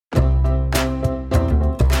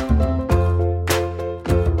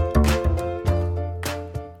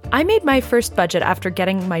I made my first budget after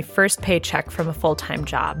getting my first paycheck from a full-time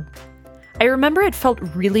job. I remember it felt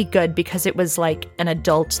really good because it was like an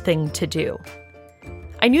adult thing to do.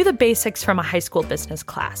 I knew the basics from a high school business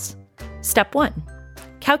class. Step 1,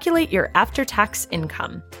 calculate your after-tax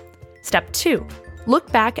income. Step 2,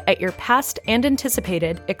 look back at your past and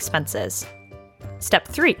anticipated expenses. Step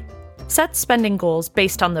 3, set spending goals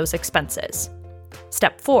based on those expenses.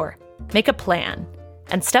 Step 4, make a plan.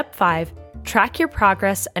 And step 5, track your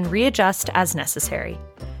progress and readjust as necessary.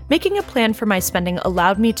 Making a plan for my spending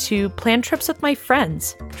allowed me to plan trips with my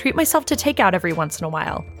friends, treat myself to takeout every once in a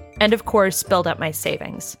while, and of course, build up my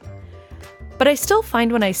savings. But I still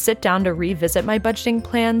find when I sit down to revisit my budgeting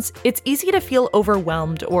plans, it's easy to feel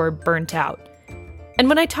overwhelmed or burnt out. And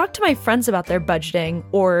when I talk to my friends about their budgeting,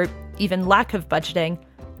 or even lack of budgeting,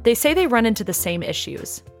 they say they run into the same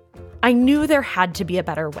issues. I knew there had to be a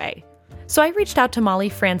better way. So I reached out to Molly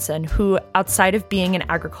Franson, who, outside of being an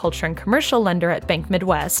agriculture and commercial lender at Bank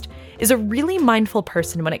Midwest, is a really mindful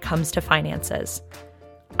person when it comes to finances.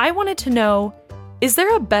 I wanted to know, is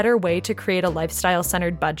there a better way to create a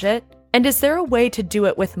lifestyle-centered budget? And is there a way to do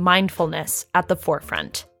it with mindfulness at the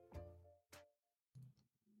forefront?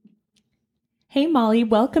 Hey, Molly,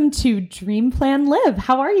 welcome to Dream Plan Live.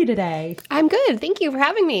 How are you today? I'm good. Thank you for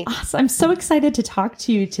having me. Awesome. I'm so excited to talk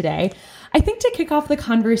to you today. I think to kick off the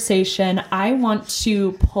conversation, I want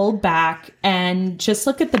to pull back and just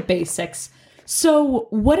look at the basics. So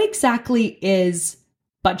what exactly is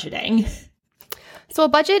budgeting? So a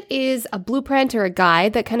budget is a blueprint or a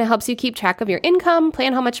guide that kind of helps you keep track of your income,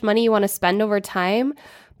 plan how much money you want to spend over time.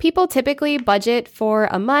 People typically budget for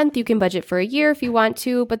a month. You can budget for a year if you want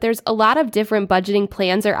to, but there's a lot of different budgeting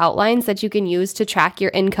plans or outlines that you can use to track your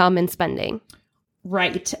income and spending.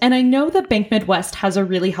 Right. And I know that Bank Midwest has a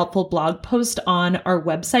really helpful blog post on our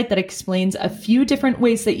website that explains a few different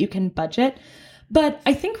ways that you can budget. But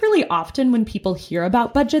I think really often when people hear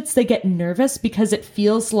about budgets, they get nervous because it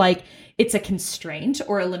feels like it's a constraint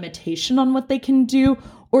or a limitation on what they can do,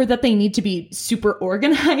 or that they need to be super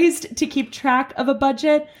organized to keep track of a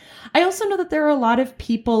budget. I also know that there are a lot of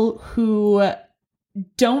people who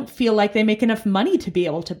don't feel like they make enough money to be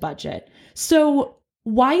able to budget. So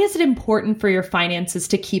why is it important for your finances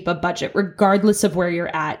to keep a budget, regardless of where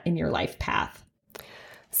you're at in your life path?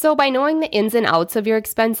 So by knowing the ins and outs of your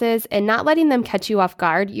expenses and not letting them catch you off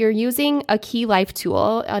guard, you're using a key life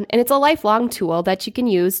tool, and it's a lifelong tool that you can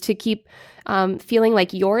use to keep feeling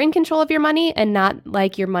like you're in control of your money and not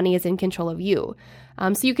like your money is in control of you.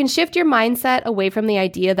 So you can shift your mindset away from the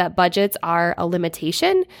idea that budgets are a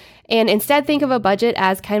limitation and instead think of a budget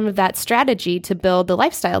as kind of that strategy to build the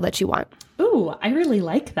lifestyle that you want. Ooh, I really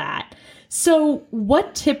like that. So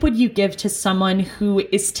what tip would you give to someone who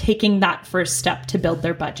is taking that first step to build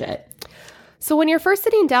their budget? So when you're first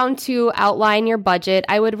sitting down to outline your budget,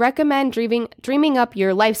 I would recommend dreaming up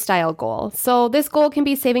your lifestyle goal. So this goal can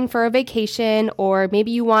be saving for a vacation, or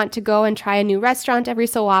maybe you want to go and try a new restaurant every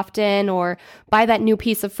so often, or buy that new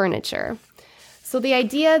piece of furniture. So the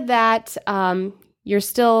idea that you're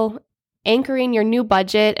still anchoring your new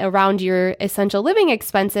budget around your essential living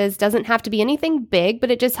expenses doesn't have to be anything big,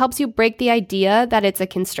 but it just helps you break the idea that it's a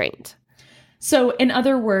constraint. So in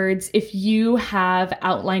other words, if you have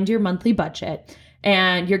outlined your monthly budget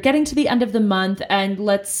and you're getting to the end of the month, and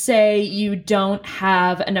let's say you don't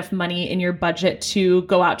have enough money in your budget to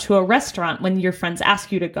go out to a restaurant when your friends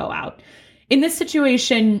ask you to go out. In this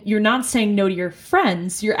situation, you're not saying no to your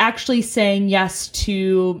friends. You're actually saying yes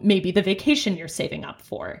to maybe the vacation you're saving up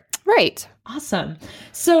for. Right. Awesome.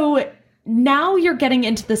 So now you're getting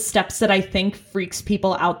into the steps that I think freaks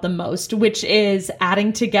people out the most, which is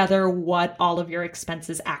adding together what all of your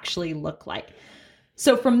expenses actually look like.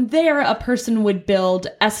 So from there, a person would build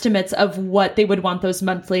estimates of what they would want those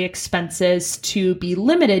monthly expenses to be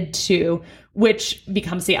limited to, which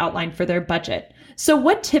becomes the outline for their budget. So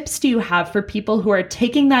what tips do you have for people who are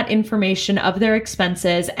taking that information of their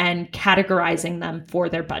expenses and categorizing them for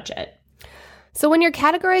their budget? So when you're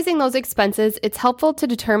categorizing those expenses, it's helpful to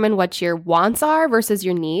determine what your wants are versus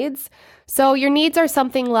your needs. So your needs are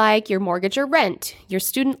something like your mortgage or rent, your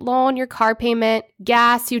student loan, your car payment,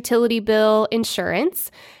 gas, utility bill,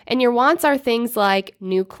 insurance. And your wants are things like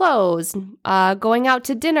new clothes, going out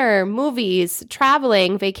to dinner, movies,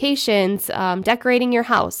 traveling, vacations, decorating your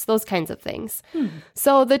house, those kinds of things.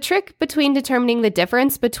 So the trick between determining the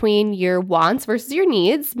difference between your wants versus your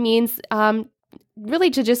needs means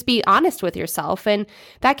really to just be honest with yourself. And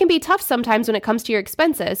that can be tough sometimes when it comes to your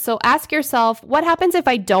expenses. So ask yourself, what happens if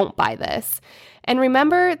I don't buy this? And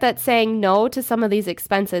remember that saying no to some of these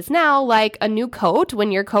expenses now, like a new coat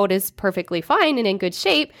when your coat is perfectly fine and in good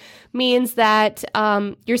shape, means that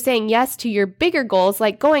you're saying yes to your bigger goals,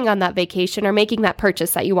 like going on that vacation or making that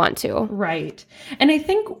purchase that you want to. Right. And I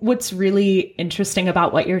think what's really interesting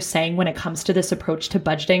about what you're saying when it comes to this approach to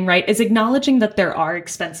budgeting, right, is acknowledging that there are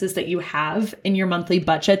expenses that you have in your monthly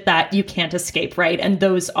budget that you can't escape, right? And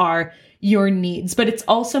those are your needs. But it's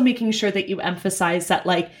also making sure that you emphasize that,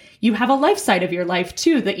 like, you have a life side of your life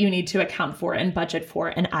too that you need to account for and budget for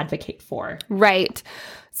and advocate for. Right.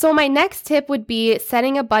 So my next tip would be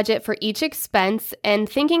setting a budget for each expense and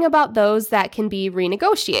thinking about those that can be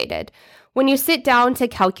renegotiated. When you sit down to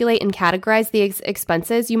calculate and categorize the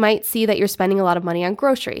expenses, you might see that you're spending a lot of money on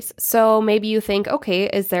groceries. So maybe you think, okay,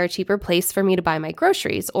 is there a cheaper place for me to buy my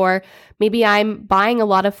groceries? Or maybe I'm buying a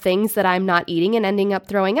lot of things that I'm not eating and ending up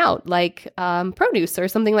throwing out, like produce or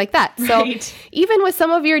something like that. Right. So even with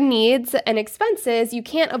some of your needs and expenses you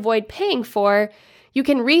can't avoid paying for, you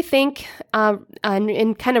can rethink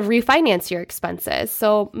and kind of refinance your expenses.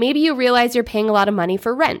 So maybe you realize you're paying a lot of money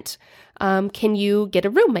for rent. Can you get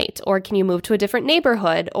a roommate, or can you move to a different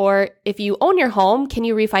neighborhood? Or if you own your home, can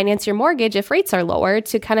you refinance your mortgage if rates are lower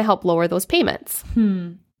to kind of help lower those payments?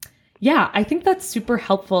 Yeah, I think that's super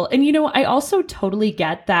helpful. And, you know, I also totally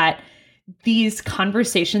get that these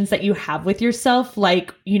conversations that you have with yourself,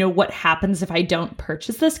 like, you know, what happens if I don't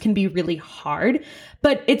purchase this, can be really hard.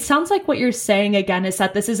 But it sounds like what you're saying again is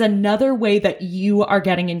that this is another way that you are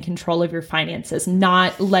getting in control of your finances,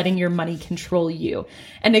 not letting your money control you.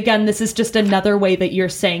 And again, this is just another way that you're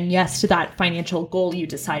saying yes to that financial goal you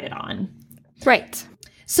decided on. Right.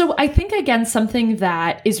 So I think, again, something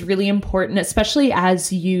that is really important, especially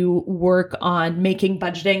as you work on making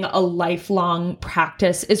budgeting a lifelong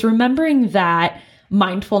practice, is remembering that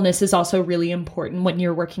mindfulness is also really important when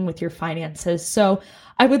you're working with your finances. So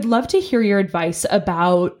I would love to hear your advice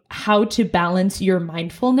about how to balance your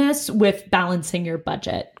mindfulness with balancing your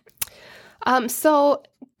budget. So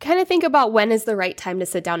kind of think about when is the right time to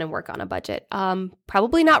sit down and work on a budget.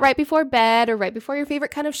 Probably not right before bed or right before your favorite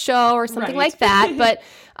kind of show or something like that, but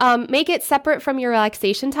make it separate from your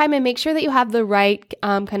relaxation time and make sure that you have the right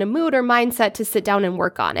kind of mood or mindset to sit down and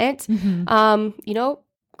work on it. You know,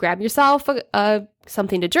 grab yourself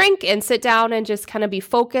something to drink and sit down and just kind of be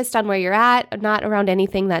focused on where you're at, not around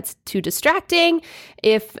anything that's too distracting.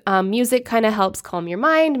 If music kind of helps calm your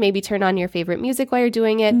mind, maybe turn on your favorite music while you're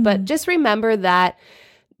doing it. But just remember that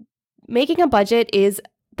making a budget is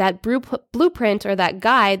that blueprint or that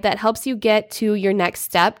guide that helps you get to your next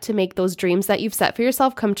step to make those dreams that you've set for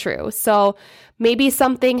yourself come true. So maybe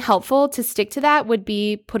something helpful to stick to that would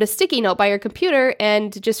be put a sticky note by your computer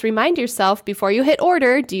and just remind yourself before you hit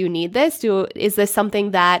order, do you need this? Is this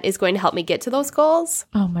something that is going to help me get to those goals?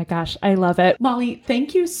 Oh my gosh, I love it. Molly,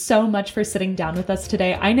 thank you so much for sitting down with us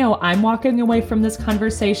today. I know I'm walking away from this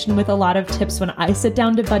conversation with a lot of tips when I sit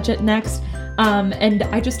down to budget next. And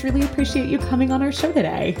I just really appreciate you coming on our show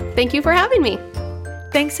today. Thank you for having me.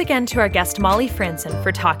 Thanks again to our guest, Molly Franson,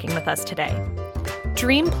 for talking with us today.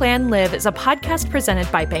 Dream Plan Live is a podcast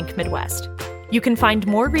presented by Bank Midwest. You can find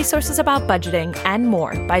more resources about budgeting and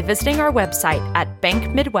more by visiting our website at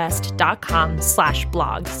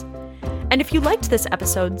bankmidwest.com/blogs. And if you liked this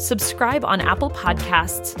episode, subscribe on Apple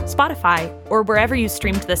Podcasts, Spotify, or wherever you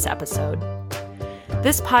streamed this episode.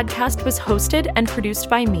 This podcast was hosted and produced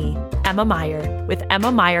by me, Emma Meyer, with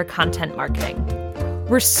Emma Meyer Content Marketing.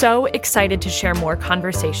 We're so excited to share more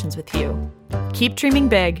conversations with you. Keep dreaming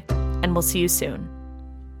big, and we'll see you soon.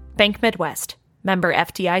 Bank Midwest, member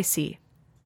FDIC.